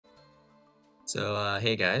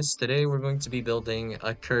Hey guys, today we're going to be building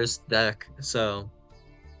a cursed deck.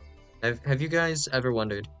 Have you guys ever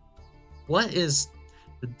wondered what is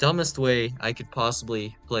the dumbest way I could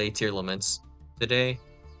possibly play Tearlaments? Today,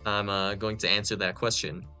 I'm going to answer that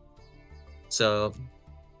question. So,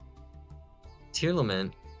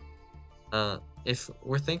 Tearlament, uh, if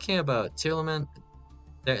we're thinking about Tearlament,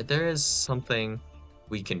 there is something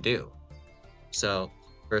we can do. So,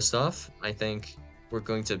 first off, I think we're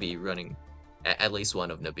going to be running at least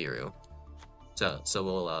one of Nibiru. So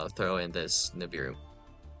we'll throw in this Nibiru.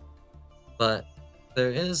 But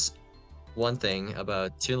there is one thing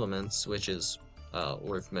about Tearlaments which is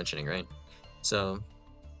worth mentioning, right? So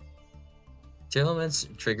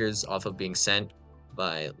Tearlaments triggers off of being sent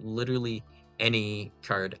by literally any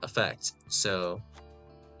card effect. So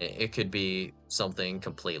it could be something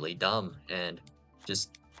completely dumb and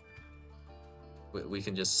just we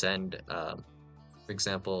can just send, for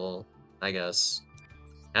example, I guess,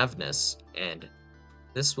 Havness, and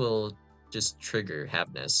this will just trigger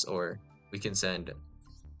Havness, or we can send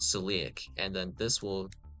Celiac, and then this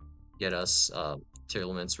will get us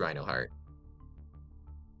Tearlament's Rhino Heart.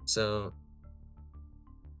 So,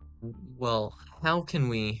 well, how can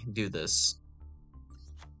we do this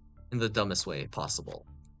in the dumbest way possible?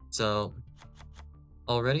 So,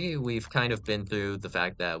 already we've kind of been through the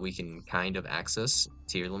fact that we can kind of access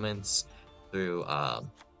Tearlaments through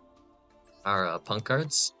our punk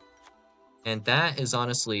cards, and that is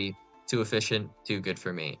honestly too efficient, too good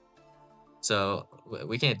for me. So,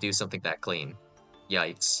 we can't do something that clean.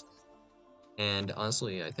 Yikes. And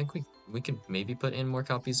honestly, I think we could maybe put in more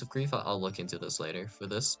copies of Grief. I'll look into this later for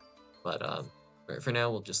this, but for now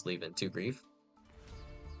we'll just leave in 2 Grief.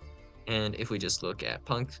 And if we just look at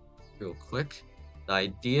Punk real quick, the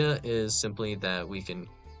idea is simply that we can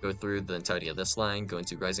go through the entirety of this line, go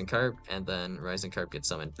into Rising Carp, and then Rising Carp gets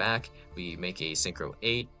summoned back. We make a Synchro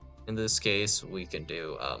 8. In this case, we can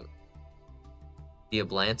do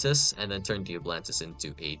Diablantis, and then turn Diablantis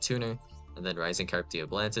into a tuner, and then Rising Carp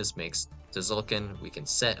Diablantis makes Tzolk'in. We can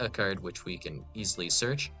set a card which we can easily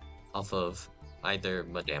search off of either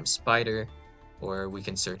Madame Spider, or we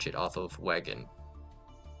can search it off of Wagon.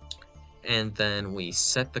 And then we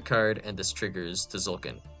set the card, and this triggers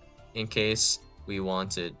Tzolk'in. In case we want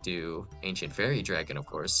to do Ancient Fairy Dragon, of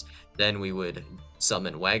course, then we would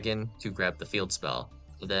summon Wagon to grab the field spell.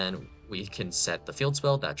 Then we can set the field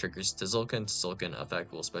spell that triggers Tzolk'in. Tzolk'in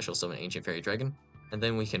effect will special summon Ancient Fairy Dragon. And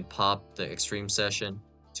then we can pop the Extreme Session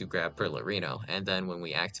to grab Perlarino. And then when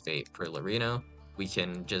we activate Perlarino, we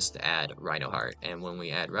can just add Rhino Heart. And when we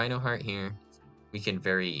add Rhino Heart here, we can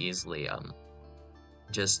very easily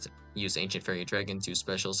just use Ancient Fairy Dragon to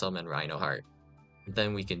special summon Rhino Heart.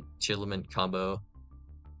 Then we can Tearlament combo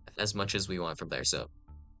as much as we want from there. So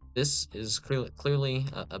this is clearly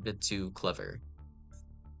a bit too clever.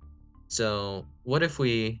 So what if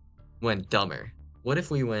we went dumber? What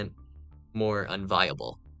if we went more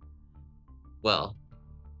unviable? Well,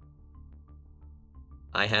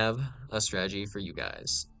 I have a strategy for you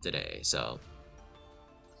guys today. So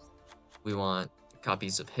we want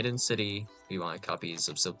copies of Hidden City, we want copies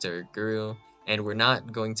of Subterror Guru, and we're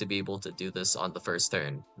not going to be able to do this on the first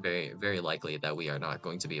turn. Very likely that we are not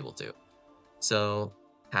going to be able to. So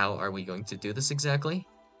how are we going to do this exactly?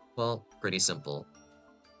 Well, pretty simple.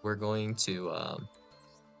 We're going to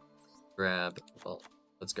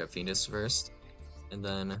let's grab Venus first, and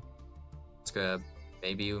then let's grab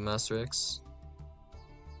maybe Umastrix,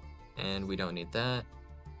 and we don't need that.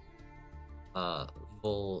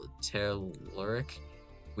 Volterluric,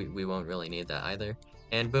 we won't really need that either.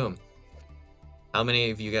 And boom. How many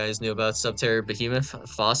of you guys knew about Subterror Behemoth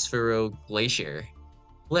Phosphoro Glacier?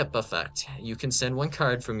 Flip effect. You can send one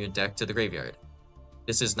card from your deck to the graveyard.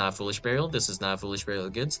 This is not Foolish Burial, this is not Foolish Burial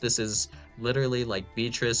Goods, this is literally like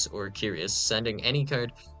Beatrice or Curious, sending any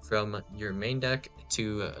card from your main deck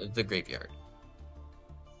to the graveyard.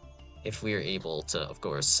 If we are able to, of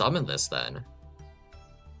course, summon this then,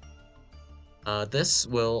 this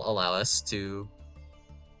will allow us to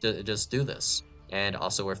just do this. And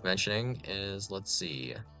also worth mentioning is, let's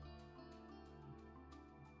see,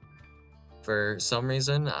 for some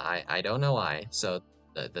reason, I don't know why, so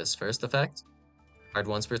this first effect, card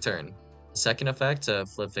once per turn. Second effect,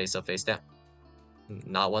 flip face up, face down.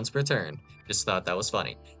 Not once per turn. Just thought that was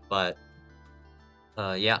funny. But,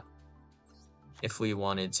 yeah. If we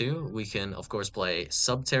wanted to, we can, of course, play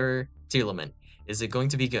Subterror Tearlament. Is it going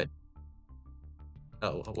to be good?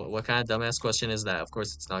 Oh, what kind of dumbass question is that? Of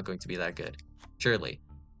course it's not going to be that good. Surely.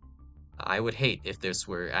 I would hate if this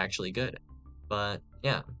were actually good. But,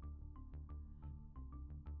 yeah.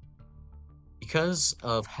 Because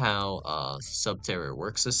of how Subterror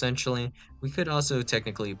works essentially, we could also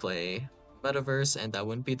technically play Metaverse, and that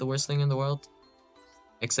wouldn't be the worst thing in the world.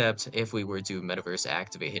 Except if we were to Metaverse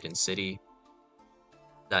activate Hidden City,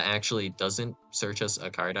 that actually doesn't search us a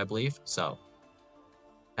card, I believe. So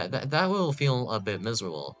that will feel a bit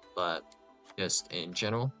miserable, but just in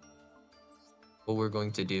general, what we're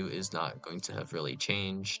going to do is not going to have really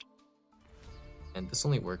changed. And this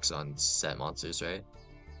only works on set monsters, right?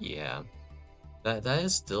 Yeah. That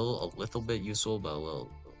is still a little bit useful, but a little,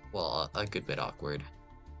 well, a good bit awkward.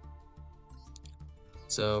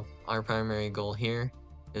 So our primary goal here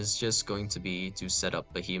is just going to be to set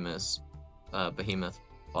up Behemoth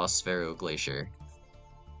Phosphero Glacier.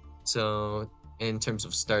 So in terms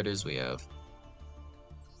of starters, we have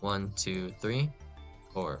 1, 2, 3,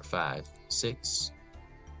 4, 5, 6,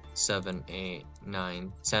 7, 8,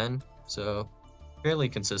 9, 10. So fairly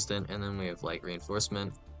consistent, and then we have light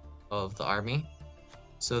reinforcement of the army.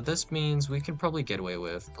 So this means we can probably get away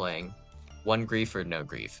with playing 1 grief or no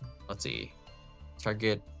grief. Let's see.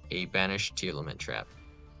 Target a banished Tearlament trap.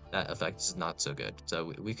 That effect is not so good.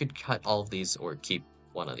 So we could cut all of these or keep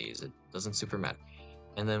one of these. It doesn't super matter.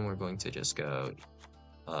 And then we're going to just go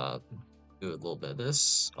do a little bit of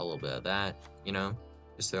this, a little bit of that, you know,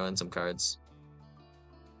 just throw in some cards.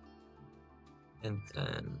 And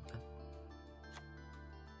then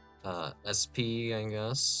SP, I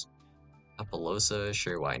guess. Apollosa,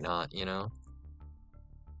 sure, why not, you know?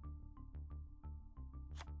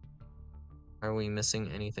 Are we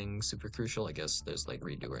missing anything super crucial? I guess there's like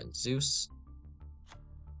Redoer and Zeus.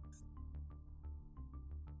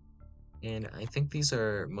 And I think these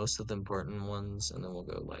are most of the important ones, and then we'll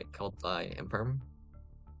go like Cult by Imperm.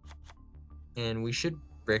 And we should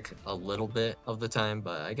brick a little bit of the time,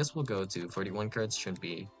 but I guess we'll go to 41 cards, shouldn't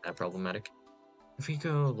be that problematic. If we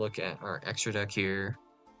go look at our extra deck here,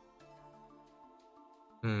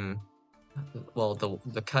 well,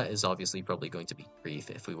 the cut is obviously probably going to be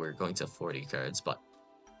brief if we were going to 40 cards, but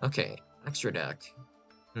okay, extra deck.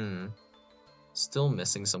 Still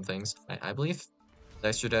missing some things. I believe the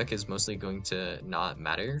extra deck is mostly going to not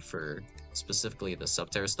matter for specifically the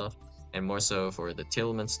Subterror stuff, and more so for the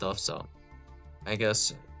Tearlament stuff, so I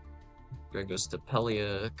guess there goes to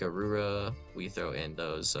Pelia, Garura, we throw in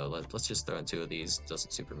those, so let's just throw in 2 of these,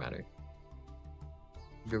 doesn't super matter.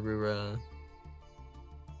 Garura.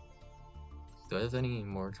 Do I have any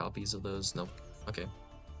more copies of those? Nope. Okay.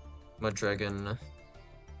 Mudragon.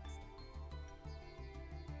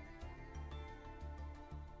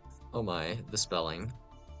 Oh my, the spelling.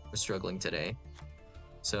 We're struggling today.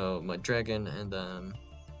 So, Mudragon, and then,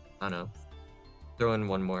 I don't know, throw in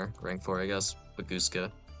one more, rank 4, I guess, Baguska.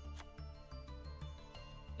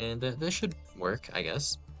 And this should work, I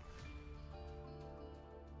guess.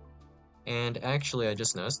 And actually, I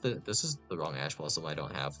just noticed that this is the wrong Ash Blossom. I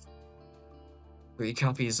don't have 3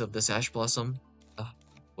 copies of this Ash Blossom.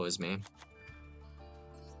 Was me.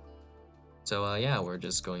 So, yeah, we're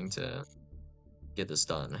just going to get this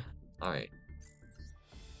done. Alright.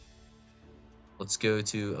 Let's go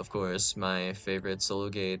to, of course, my favorite solo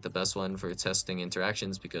gate, the best one for testing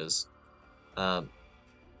interactions, because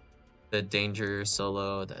the danger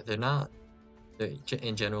solo, they're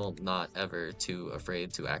in general not ever too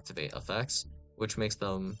afraid to activate effects, which makes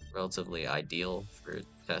them relatively ideal for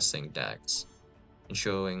testing decks and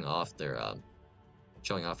showing off their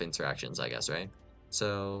interactions, I guess, right?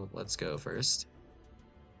 So let's go first.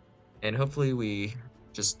 And hopefully we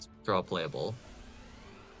just draw playable.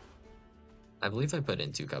 I believe I put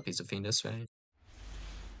in 2 copies of Fiendus, right?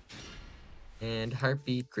 And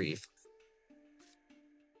Heartbeat Grief.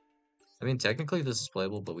 I mean, technically this is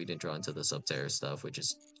playable, but we didn't draw into the Subterror stuff, which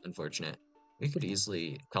is unfortunate. We could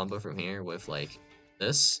easily combo from here with, like,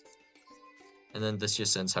 this. And then this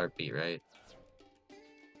just sends Heartbeat, right?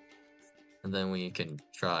 And then we can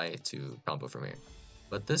try to combo from here.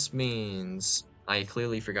 But this means I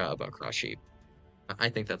clearly forgot about Cross Sheep. I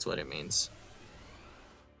think that's what it means.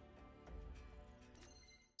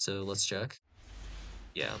 So let's check.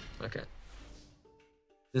 Yeah, okay.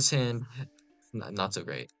 This hand, not so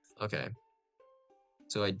great. Okay.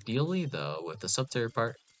 So ideally, though, with the Subterror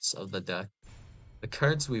parts of the deck, the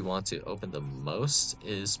cards we want to open the most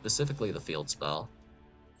is specifically the field spell.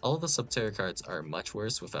 All of the Subterror cards are much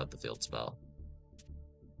worse without the field spell.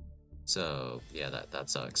 So yeah, that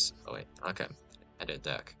sucks. Oh wait, okay. Edit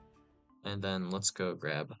deck. And then let's go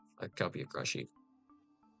grab a copy of Crush Sheep.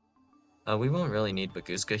 We won't really need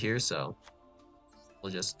Baguska here, so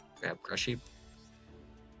we'll just grab Crush Sheep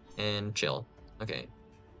and chill. Okay,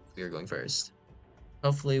 we are going first.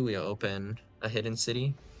 Hopefully we open a hidden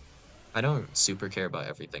city. I don't super care about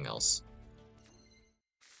everything else.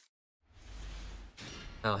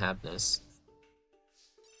 I'll have this.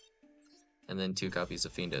 And then 2 copies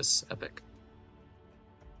of Fiendus. Epic.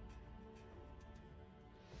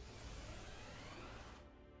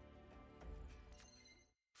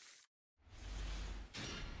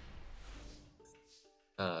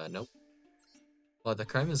 Nope. Well, the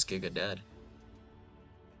crime is Giga dead.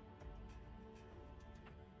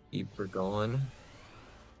 Keep her going.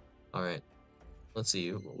 Alright. Let's see.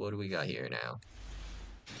 What do we got here now?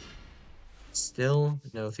 Still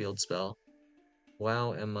no field spell.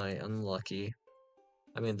 Wow, am I unlucky.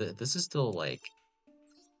 I mean, this is still, like,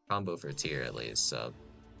 combo for tier at least, so...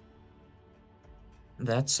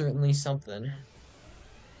 That's certainly something.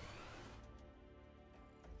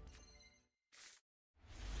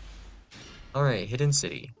 Alright, Hidden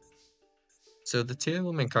City. So the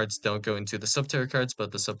Tearlament cards don't go into the Subterror cards,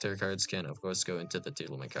 but the Subterror cards can, of course, go into the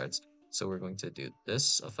Tearlament cards. So we're going to do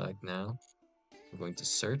this effect now. We're going to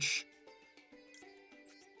search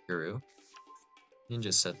Guru. You can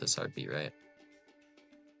just set this heartbeat, right?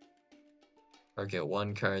 Target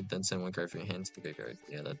 1 card, then send 1 card from your hand to the graveyard.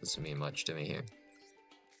 Yeah, that doesn't mean much to me here.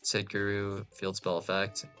 Set Guru, field spell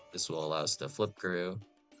effect. This will allow us to flip Guru.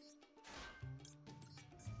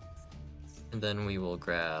 And then we will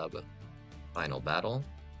grab Final Battle.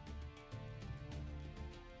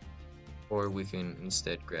 Or we can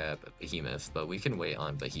instead grab Behemoth, but we can wait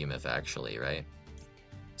on Behemoth actually, right?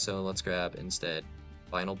 So let's grab instead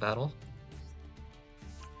Final Battle.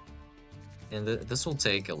 And this will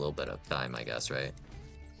take a little bit of time, I guess, right?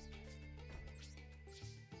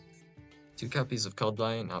 2 copies of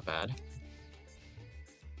Coldlight, not bad.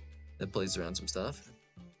 That plays around some stuff.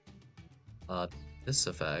 This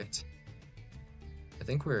effect, I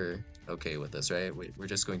think we're okay with this, right? We're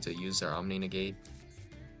just going to use our Omni Negate,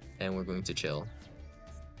 and we're going to chill.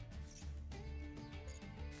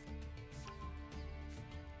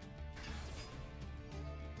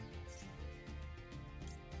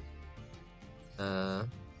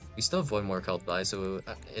 We still have 1 more called by, so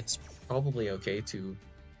it's probably okay to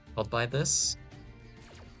called by this.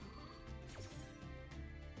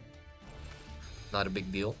 Not a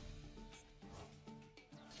big deal.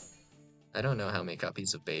 I don't know how many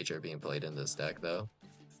copies of Beige are being played in this deck, though.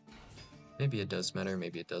 Maybe it does matter,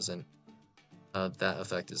 maybe it doesn't. That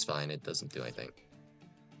effect is fine, it doesn't do anything.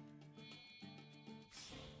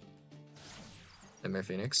 Nightmare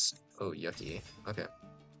Phoenix? Oh, yucky. Okay.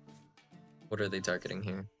 What are they targeting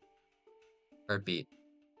here? Heartbeat.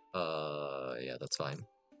 Yeah, that's fine.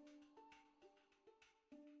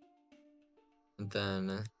 And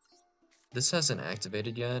then... this hasn't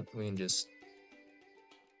activated yet, we can just...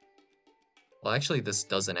 well, actually, this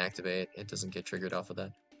doesn't activate. It doesn't get triggered off of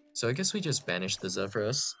that. So I guess we just banish the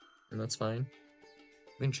Zephyros, and that's fine.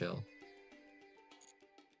 We can chill.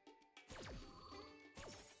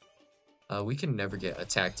 We can never get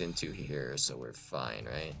attacked into here, so we're fine,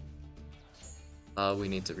 right? We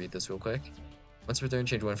need to read this real quick. Once per turn,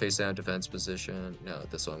 change 1 face down, defense position. No,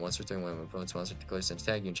 this one. Once per turn, when an opponent's monster declares an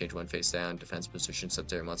attack, you can change 1 face down, defense position,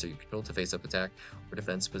 Subterror monster you control to face up attack, or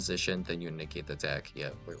defense position, then you negate the attack. Yeah,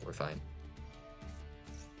 we're fine.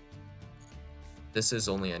 This is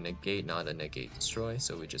only a negate, not a negate destroy,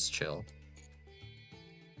 so we just chill.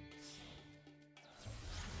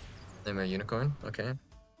 Nightmare Unicorn, okay.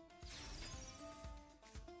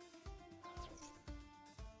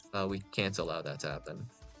 We can't allow that to happen.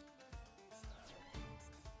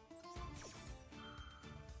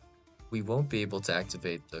 We won't be able to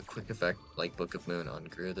activate the quick effect like Book of Moon on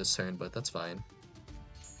Guru this turn, but that's fine.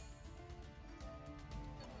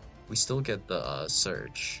 We still get the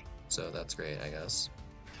Surge, so that's great, I guess.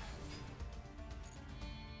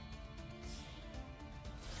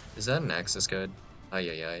 Is that an access code? Ay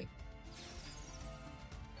ay ay.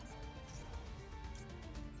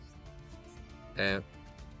 Okay,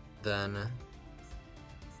 then...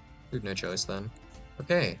 we have no choice then.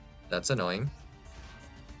 Okay, that's annoying.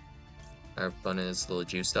 Our opponent is a little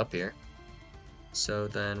juiced up here. So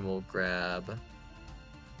then we'll grab a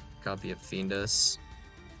copy of Fiendus.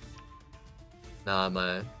 Not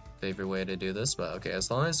my favorite way to do this, but okay, as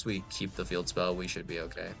long as we keep the field spell, we should be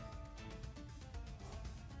okay.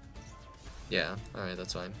 Yeah, alright,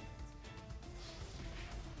 that's fine.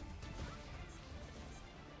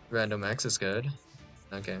 Random X is good.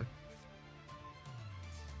 Okay.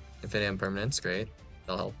 Infinite Impermanence, great.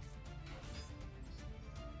 That'll help.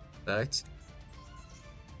 Effect.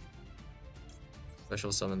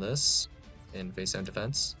 Special summon this in face down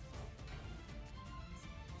defense.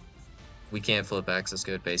 We can't flip access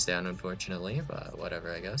code face down, unfortunately, but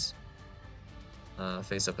whatever, I guess.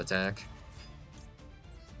 Face up attack.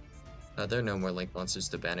 There are no more link monsters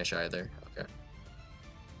to banish either. Okay.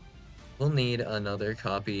 We'll need another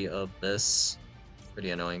copy of this.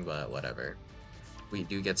 Pretty annoying, but whatever. We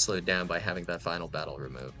do get slowed down by having that final battle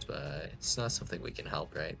removed, but it's not something we can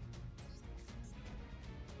help, right?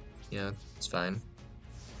 Yeah, it's fine.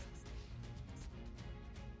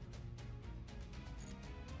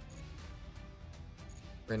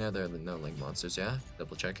 Right now there are no link monsters, yeah?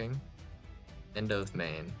 Double checking. End of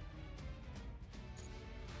main.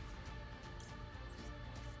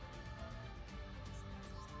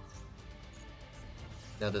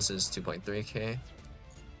 Now this is 2.3k.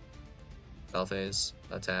 Spell phase,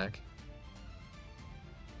 attack.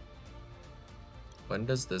 When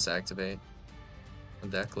does this activate? A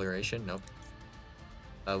declaration? Nope.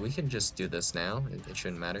 We can just do this now, it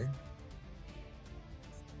shouldn't matter.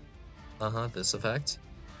 This effect.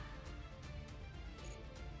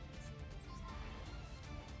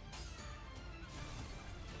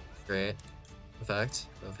 Great effect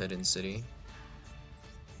of Hidden City.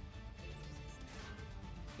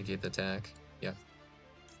 Negate the attack. Yeah.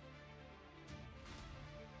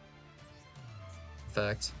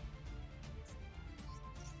 Effect.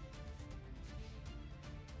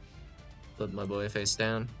 Flip my boy face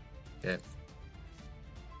down. Okay.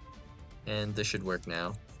 And this should work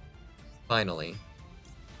now. Finally.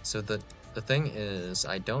 So the thing is,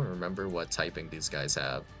 I don't remember what typing these guys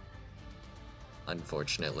have.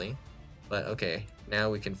 Unfortunately. But okay, now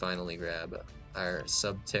we can finally grab our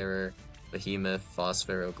Subterror Behemoth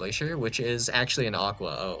Phosphoro Glacier, which is actually an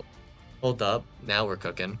Aqua. Oh, hold up. Now we're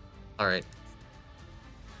cooking. Alright.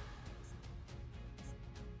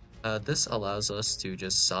 This allows us to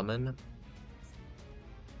just summon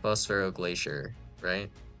Phosphoro Glacier, right?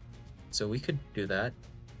 So we could do that,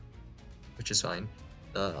 which is fine.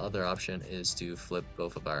 The other option is to flip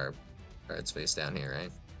both of our cards face down here,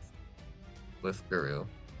 right? With gooooo.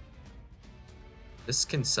 This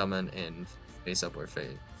can summon in face up or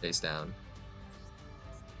face down.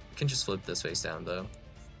 You can just flip this face down though.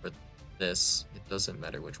 Or this. It doesn't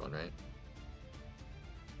matter which one, right?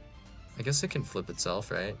 I guess it can flip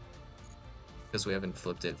itself, right? Because we haven't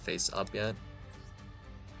flipped it face up yet.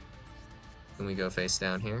 Can we go face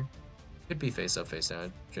down here? Could be face up, face down.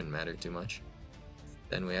 It shouldn't matter too much.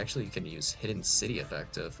 Then we actually can use Hidden City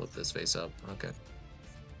effect to flip this face up. Okay.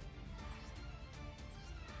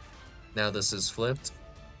 Now this is flipped.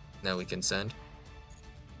 Now we can send.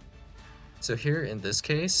 So here in this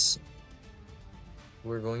case,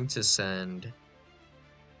 we're going to send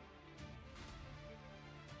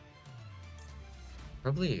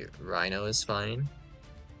probably Rhino is fine.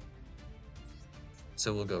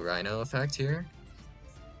 So we'll go Rhino effect here.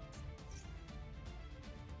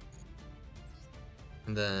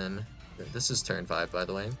 And then this is turn 5, by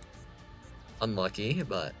the way. Unlucky,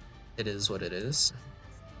 but it is what it is.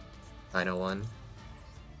 Rhino 1,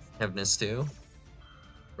 Heaviness 2.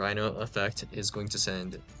 Rhino effect is going to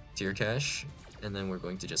send Tear Cache, and then we're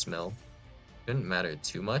going to just mill. Shouldn't matter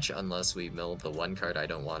too much unless we mill the one card I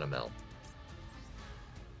don't want to mill.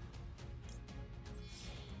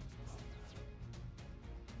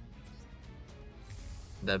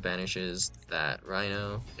 That banishes that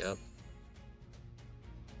Rhino, yep.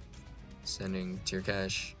 Sending Tear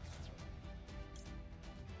Cache.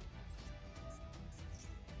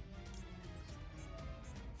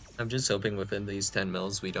 I'm just hoping within these 10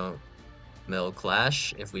 mills we don't mill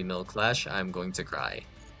Clash. If we mill Clash, I'm going to cry.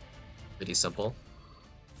 Pretty simple.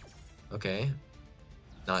 Okay.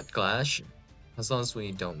 Not Clash. As long as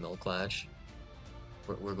we don't mill Clash,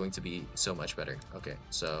 we're going to be so much better. Okay,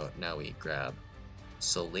 so now we grab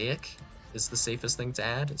Solic is the safest thing to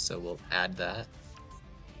add, so we'll add that.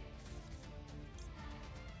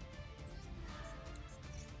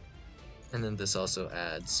 And then this also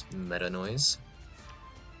adds Meta Noise.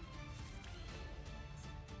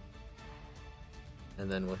 And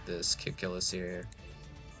then with this Kikillis here,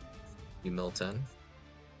 we mill 10.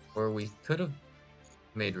 Or we could have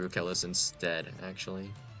made Rukelis instead, actually.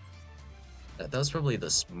 That was probably the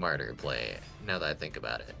smarter play, now that I think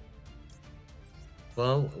about it.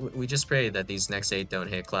 Well, we just pray that these next 8 don't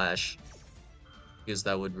hit Clash, because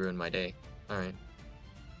that would ruin my day. Alright.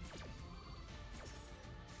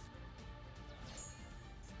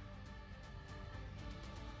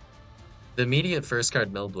 The immediate first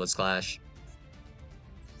card milled was Clash.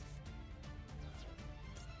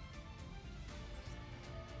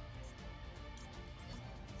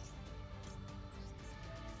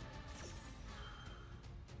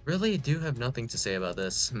 Really do have nothing to say about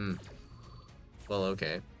this. Well,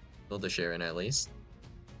 okay. Build a Sharon at least.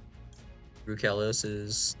 Rukelis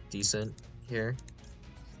is decent here.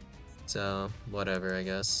 So, whatever, I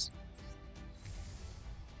guess.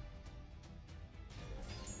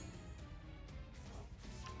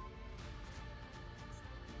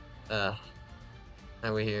 Uh,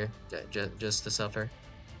 are we here just to suffer?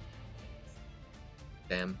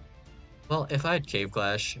 Damn. Well, if I had Cave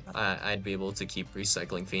Clash, I'd be able to keep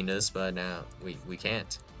recycling Fiendus, but now we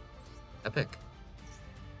can't. Epic.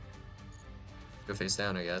 Go face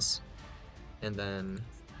down, I guess. And then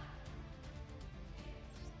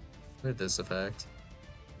with this effect.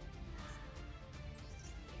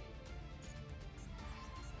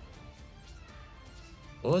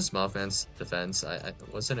 What was Mothman's defense? I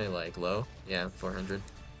wasn't it like low? Yeah, 400.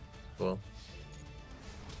 Cool.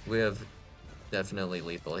 We have definitely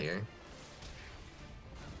lethal here.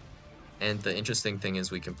 And the interesting thing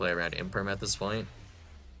is we can play around Imperm at this point.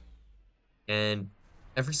 And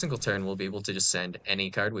every single turn we'll be able to just send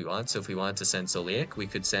any card we want. So if we wanted to send Soliac, we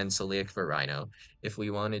could send Soliac for Rhino. If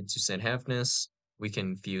we wanted to send Havnus, we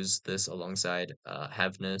can fuse this alongside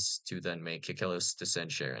Havnus to then make Kikelos to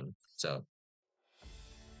send Sharon. So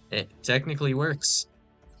it technically works.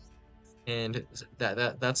 And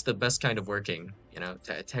that's the best kind of working, you know,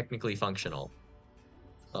 technically functional.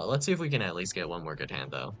 Let's see if we can at least get one more good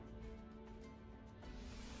hand, though.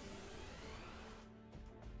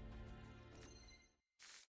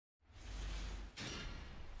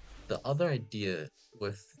 The other idea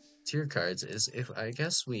with tier cards is if I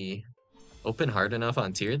guess we open hard enough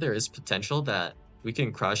on tier, there is potential that we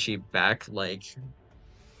can cross sheep back like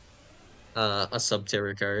a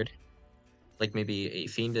Subterror card, like maybe a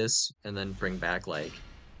Fiendus, and then bring back like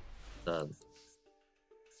the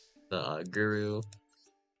Guru,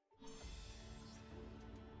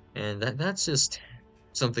 and that's just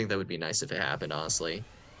something that would be nice if it happened, honestly.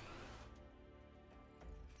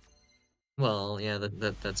 Well, yeah,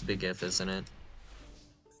 that's a big if, isn't it?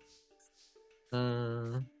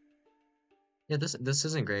 Uh, yeah, this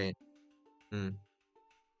isn't great. Hmm.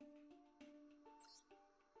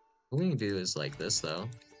 What we can do is like this though.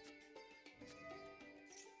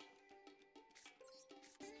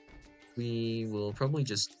 We will probably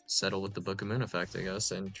just settle with the Book of Moon effect, I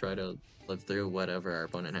guess, and try to live through whatever our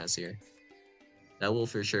opponent has here. That will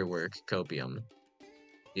for sure work. Copium.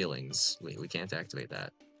 Feelings. We can't activate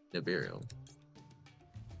that. Nibiru.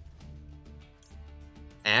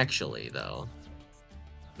 Actually, though.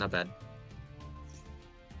 Not bad.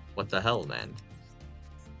 What the hell, man?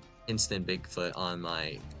 Instant Bigfoot on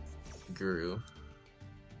my Guru.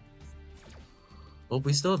 Well,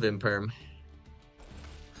 we still have Imperm.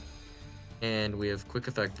 And we have Quick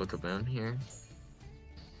Effect Book of Moon here.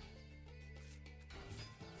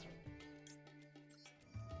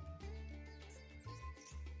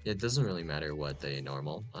 It doesn't really matter what they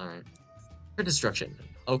normal. Alright. For destruction.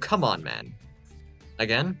 Oh, come on, man.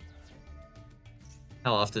 Again?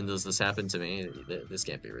 How often does this happen to me? This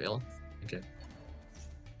can't be real. Okay.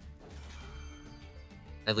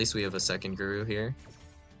 At least we have a second Guru here.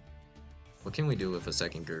 What can we do with a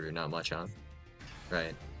second Guru? Not much, huh?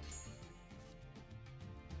 Right.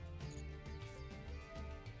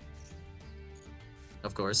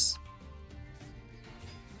 Of course.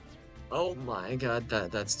 Oh my god,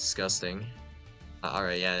 that's disgusting.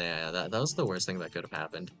 Alright, yeah, that was the worst thing that could have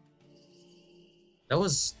happened. That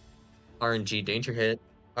was RNG danger hit.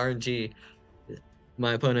 RNG.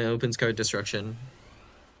 My opponent opens card destruction.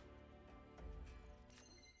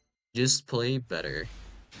 Just play better.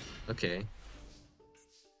 Okay.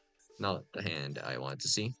 Not the hand I want to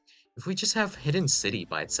see. If we just have Hidden City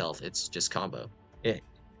by itself, it's just combo. Yeah.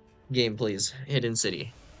 Game, please. Hidden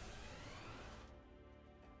City.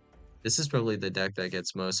 This is probably the deck that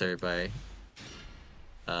gets most hurt by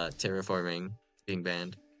terraforming being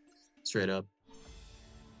banned. Straight up.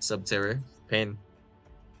 Subterror. Pain.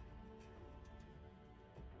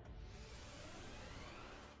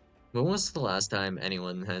 When was the last time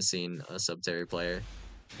anyone has seen a Subterror player?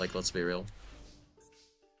 Like, let's be real.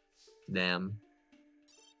 Damn.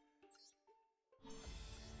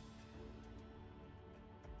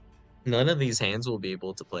 None of these hands will be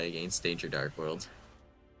able to play against Danger Dark World.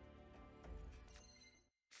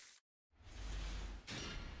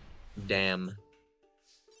 Damn.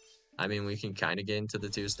 I mean, we can kind of get into the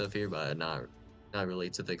two stuff here, but not really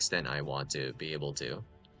to the extent I want to be able to.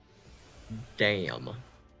 Damn.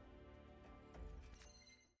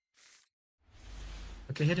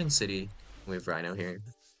 Okay, Hidden City. We have Rhino here.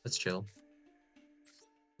 Let's chill.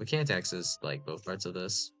 We can't access, like, both parts of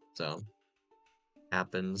this, so...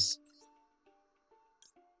 Happens.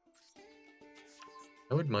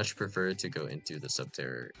 I would much prefer to go into the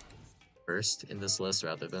Subterror first in this list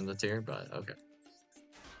rather than the tier, but okay.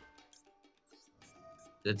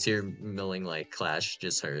 The tier milling, like, clash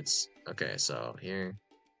just hurts. Okay, so here...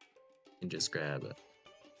 You can just grab...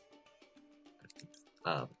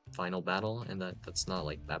 Final Battle, and that's not,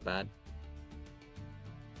 like, that bad.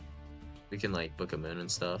 We can like book a moon and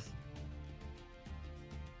stuff.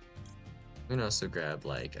 We can also grab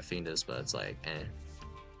like a Fiendus, but it's like, eh.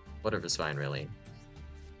 Whatever's fine, really.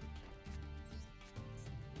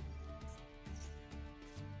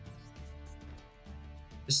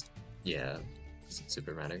 Just, yeah, doesn't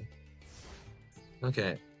super matter.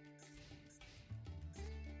 Okay.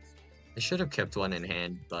 I should have kept one in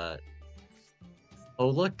hand, but... Oh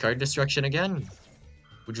look, card destruction again!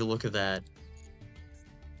 Would you look at that?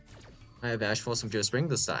 I have Ashfall from Joe Spring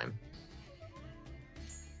this time.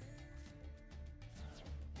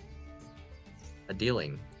 A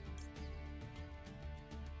dealing.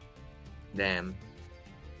 Damn.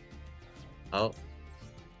 Oh.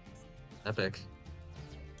 Epic.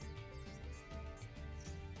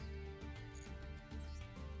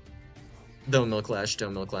 Don't Mill Clash,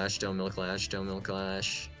 don't Mill Clash, don't Mill Clash, don't Mill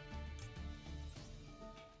Clash.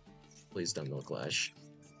 Please don't Mill Clash.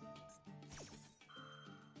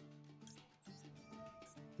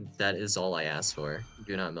 That is all I asked for.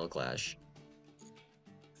 Do not Mill Clash.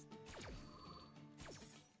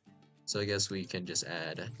 So I guess we can just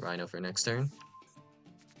add Rhino for next turn.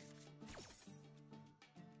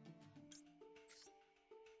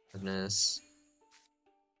 Goodness.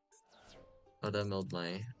 Oh, that milled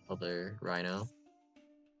my other Rhino.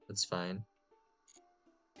 That's fine.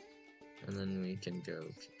 And then we can go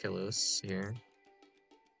Kilos here.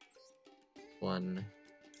 One.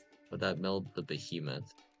 Oh, that milled the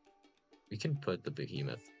Behemoth. We can put the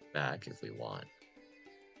Behemoth back if we want.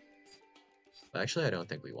 But actually, I don't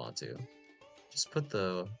think we want to. Just put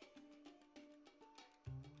the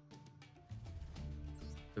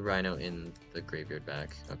Rhino in the graveyard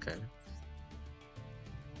back. Okay.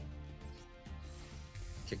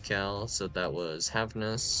 Kikal, so that was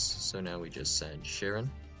Havnus. So now we just send Sharon.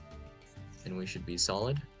 And we should be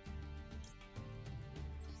solid.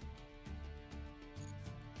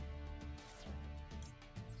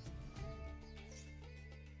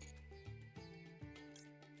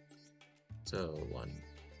 So 1,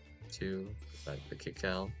 2, back the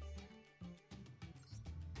Kikal.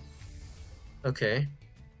 Okay.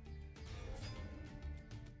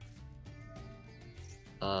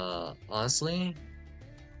 Honestly,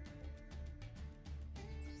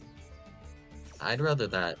 I'd rather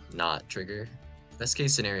that not trigger. Best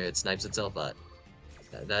case scenario, it snipes itself, but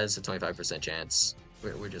that is a 25% chance.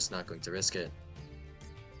 We're just not going to risk it.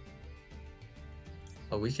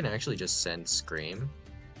 Oh, we can actually just send Scream.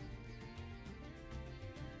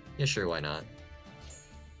 Yeah, sure, why not?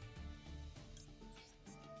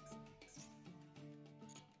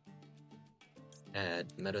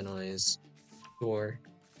 Add meta noise. Sure.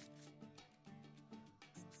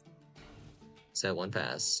 Set 1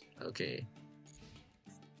 pass. Okay.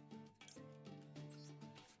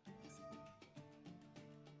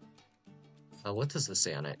 What does this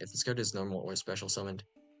say on it? If this card is normal or special summoned,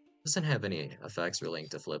 doesn't have any effects relating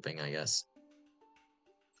to flipping, I guess.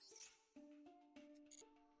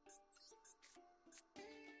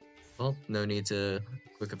 Well, no need to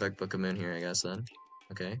quick effect book him in here, I guess, then.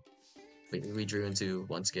 Okay. We drew into,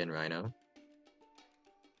 once again, Rhino.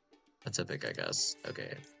 That's epic, I guess.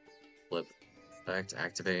 Okay. Flip. Effect,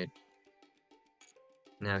 activate.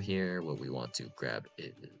 Now here, what we want to grab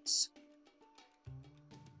is...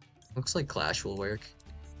 Looks like Clash will work.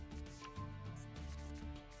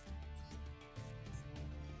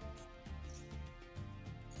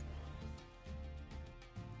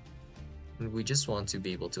 And we just want to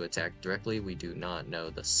be able to attack directly. We do not know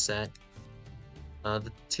the set. The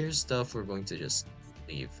tier stuff we're going to just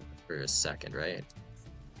leave for a second, right?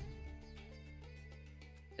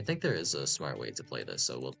 I think there is a smart way to play this,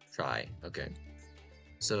 so we'll try. Okay.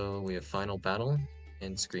 So we have Final Battle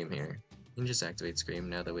and Scream here. You can just activate Scream.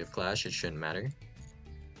 Now that we have Clash, it shouldn't matter.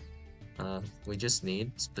 We just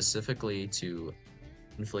need specifically to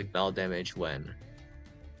inflict battle damage when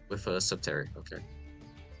with a Subterror. Okay.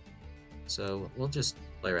 So we'll just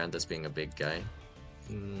play around this being a big guy.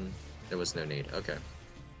 There was no need. Okay.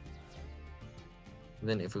 And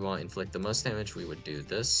then if we want to inflict the most damage, we would do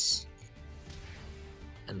this.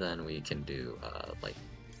 And then we can do like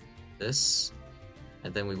this.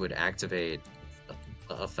 And then we would activate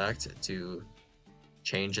the effect to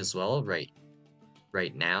change as well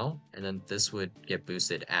right now. And then this would get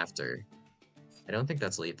boosted after. I don't think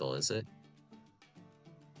that's lethal, is it?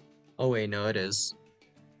 Oh wait, no it is.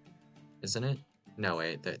 Isn't it? No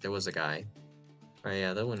wait, there was a guy. Alright,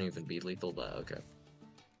 yeah, that wouldn't even be lethal, but okay.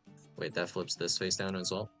 Wait, that flips this face down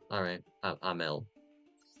as well? Alright, I'm ill.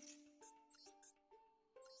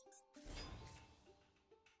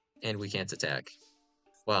 And we can't attack.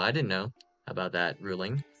 Well, I didn't know about that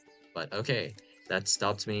ruling, but okay. That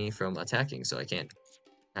stopped me from attacking, so I can't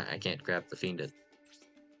I can't grab the Fiended.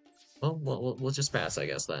 Well, we'll just pass, I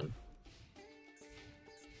guess, then.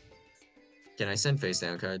 Can I send face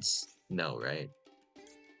down cards? No, right?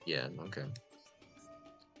 Yeah, okay.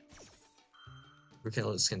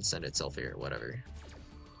 Rukelos can send itself here, whatever.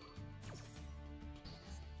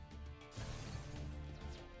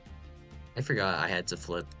 I forgot I had to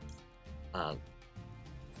flip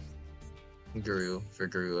Guru for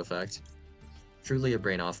Guru effect. Truly a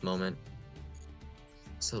brain off moment.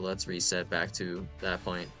 So let's reset back to that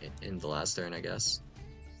point in the last turn, I guess.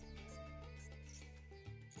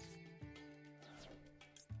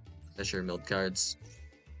 Sure, milled cards.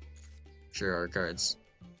 Sure are cards.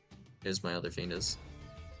 Here's my other Fiendus.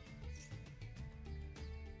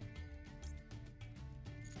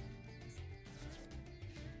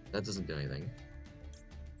 That doesn't do anything.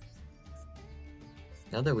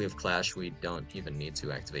 Now that we have Clash, we don't even need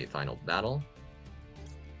to activate Final Battle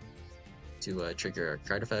to trigger our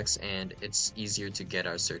card effects, and it's easier to get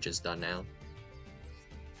our searches done now.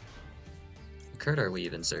 What card are we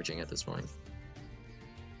even searching at this point?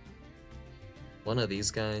 One of these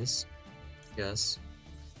guys, yes.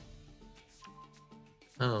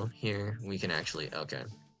 Oh, here we can actually, okay.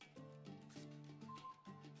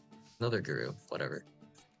 Another Guru, whatever.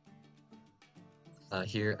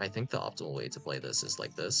 Here, I think the optimal way to play this is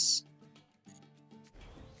like this.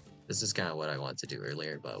 This is kind of what I wanted to do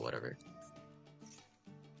earlier, but whatever.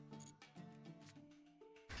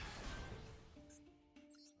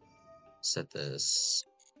 Set this.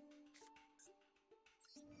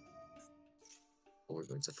 We're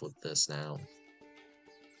going to flip this now.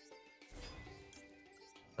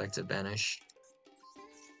 Back to banish.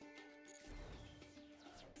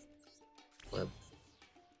 Flip.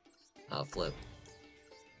 Flip.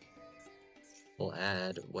 We'll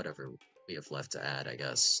add whatever we have left to add, I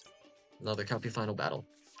guess. Another copy Final Battle.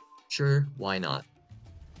 Sure, why not?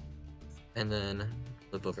 And then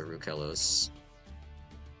flip over Rukelos.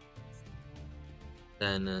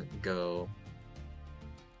 Then go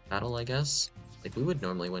battle, I guess. Like, we would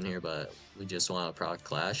normally win here, but we just want to proc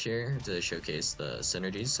Clash here to showcase the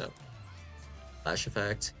synergies, so Clash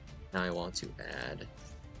effect. Now I want to add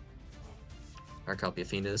our copy of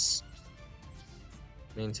Fiendus.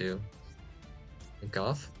 Main 2. Think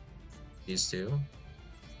off. These 2.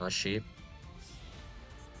 Sheep.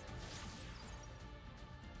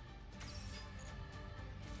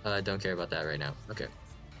 Don't care about that right now. Okay.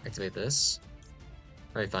 Activate this.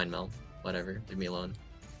 Alright, fine, Mel. Whatever. Leave me alone.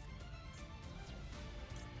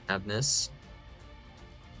 Have this.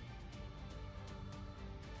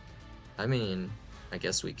 I mean, I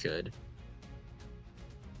guess we could.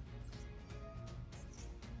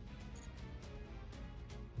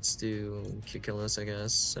 Let's do Kukilos, I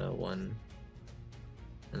guess. 1.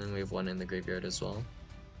 And then we have 1 in the graveyard as well.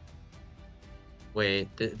 Wait,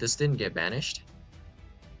 this didn't get banished?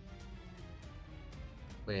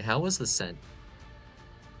 Wait, how was the sent?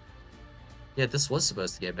 Yeah, this was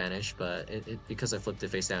supposed to get banished, but because I flipped it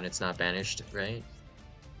face down, it's not banished, right?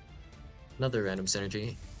 Another random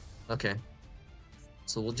synergy. Okay.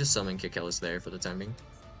 So we'll just summon Kukilos there for the time being.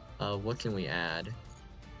 What can we add?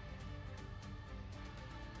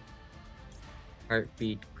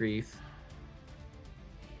 Heartbeat, grief.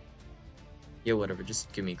 Yeah, whatever,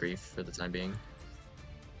 just give me grief for the time being.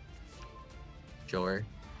 Sure.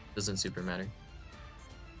 Doesn't super matter.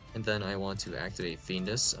 And then I want to activate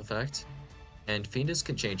Fiendus effect. And Fiendus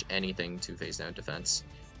can change anything to face down defense.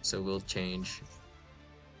 So we'll change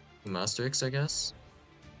Masterix, I guess.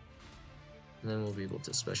 And then we'll be able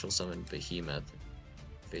to special summon Behemoth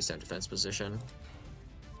face down defense position.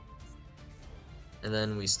 And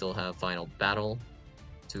then we still have Final Battle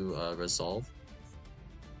to resolve.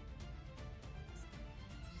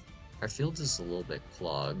 Our field is a little bit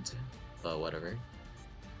clogged, but whatever.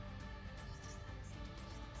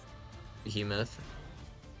 Behemoth.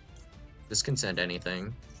 This can send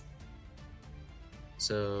anything.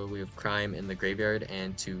 So we have Crime in the graveyard,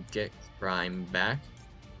 and to get Crime back,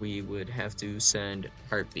 we would have to send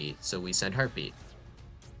Heartbeat. So we send Heartbeat.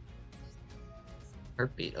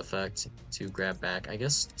 Heartbeat effect to grab back, I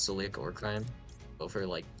guess, Celiac or Crime. Both are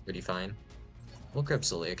like pretty fine. We'll grab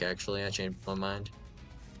Celiac actually, I changed my mind.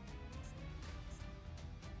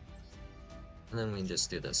 And then we can just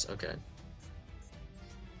do this, okay.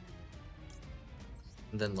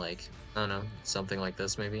 And then like, I don't know, something like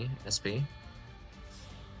this maybe, SP.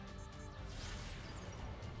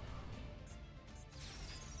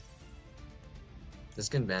 This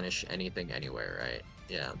can banish anything anywhere, right?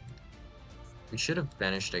 Yeah. We should have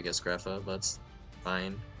banished, I guess, Greffa, but it's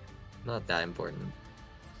fine. Not that important.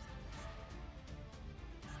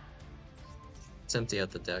 Let's empty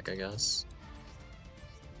out the deck, I guess.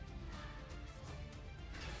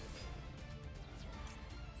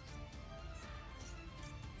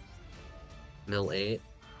 Mill 8,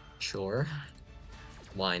 sure.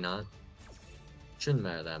 Why not? Shouldn't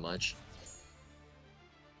matter that much.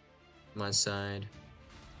 My side.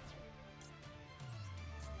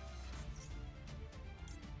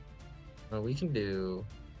 Well, we can do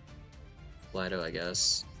Lido, I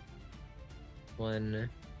guess. 1,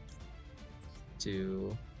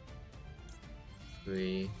 2,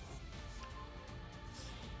 3.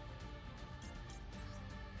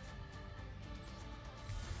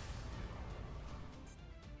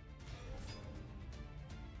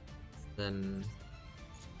 Then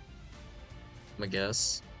I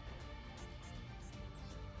guess.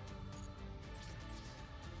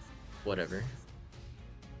 Whatever.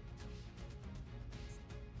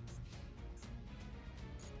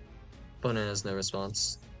 Opponent has no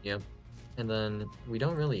response. Yep. And then we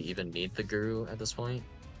don't really even need the Guru at this point.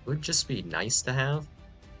 It would just be nice to have,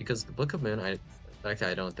 because the Book of Moon, I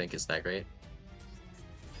don't think is that great.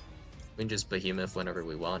 We can just Behemoth whenever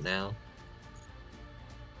we want now.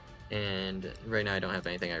 And right now I don't have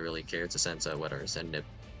anything I really care to send, so whatever, send Nip.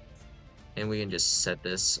 And we can just set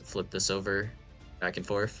this, flip this over, back and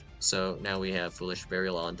forth. So now we have Foolish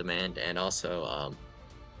Burial on demand, and also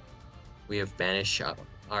we have Banish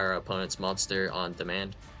our opponent's monster on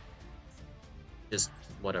demand. Just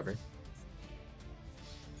whatever.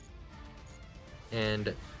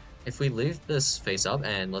 And if we leave this face up,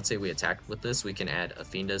 and let's say we attack with this, we can add a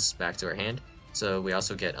Fiendus back to our hand. So we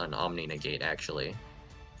also get an Omni Negate, actually.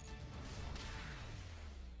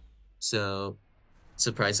 So,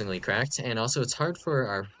 surprisingly cracked, and also it's hard for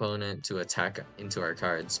our opponent to attack into our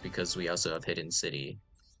cards because we also have Hidden City.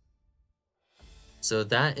 So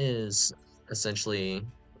that is essentially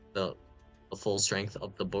the full strength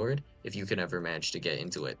of the board, if you can ever manage to get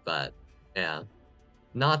into it. But yeah,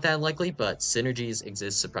 not that likely, but synergies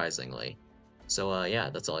exist surprisingly. So yeah,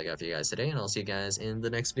 that's all I got for you guys today, and I'll see you guys in the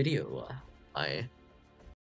next video. Bye.